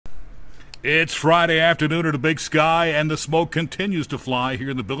It's Friday afternoon at the Big Sky, and the smoke continues to fly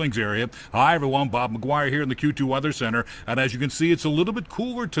here in the Billings area. Hi, everyone. Bob McGuire here in the Q2 Weather Center. And as you can see, it's a little bit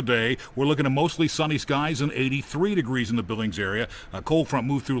cooler today. We're looking at mostly sunny skies and 83 degrees in the Billings area. A cold front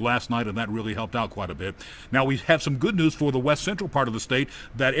moved through last night, and that really helped out quite a bit. Now, we have some good news for the west central part of the state.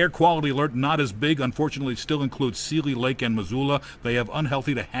 That air quality alert, not as big, unfortunately, still includes Seeley Lake and Missoula. They have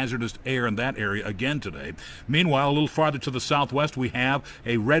unhealthy to hazardous air in that area again today. Meanwhile, a little farther to the southwest, we have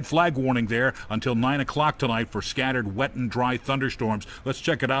a red flag warning there until 9 o'clock tonight for scattered wet and dry thunderstorms. Let's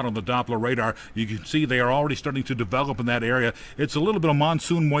check it out on the Doppler radar. You can see they are already starting to develop in that area. It's a little bit of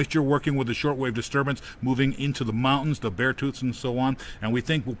monsoon moisture working with the shortwave disturbance moving into the mountains, the Beartooths and so on, and we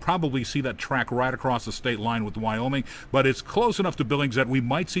think we'll probably see that track right across the state line with Wyoming, but it's close enough to Billings that we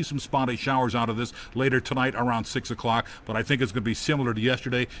might see some spotty showers out of this later tonight around 6 o'clock, but I think it's going to be similar to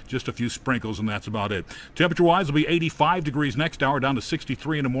yesterday, just a few sprinkles, and that's about it. Temperature-wise, it'll be 85 degrees next hour, down to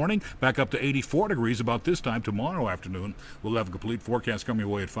 63 in the morning, back up to 84 degrees about this time tomorrow afternoon. We'll have a complete forecast coming your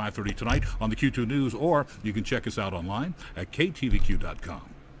way at 5:30 tonight on the Q2 News, or you can check us out online at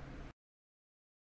ktvq.com.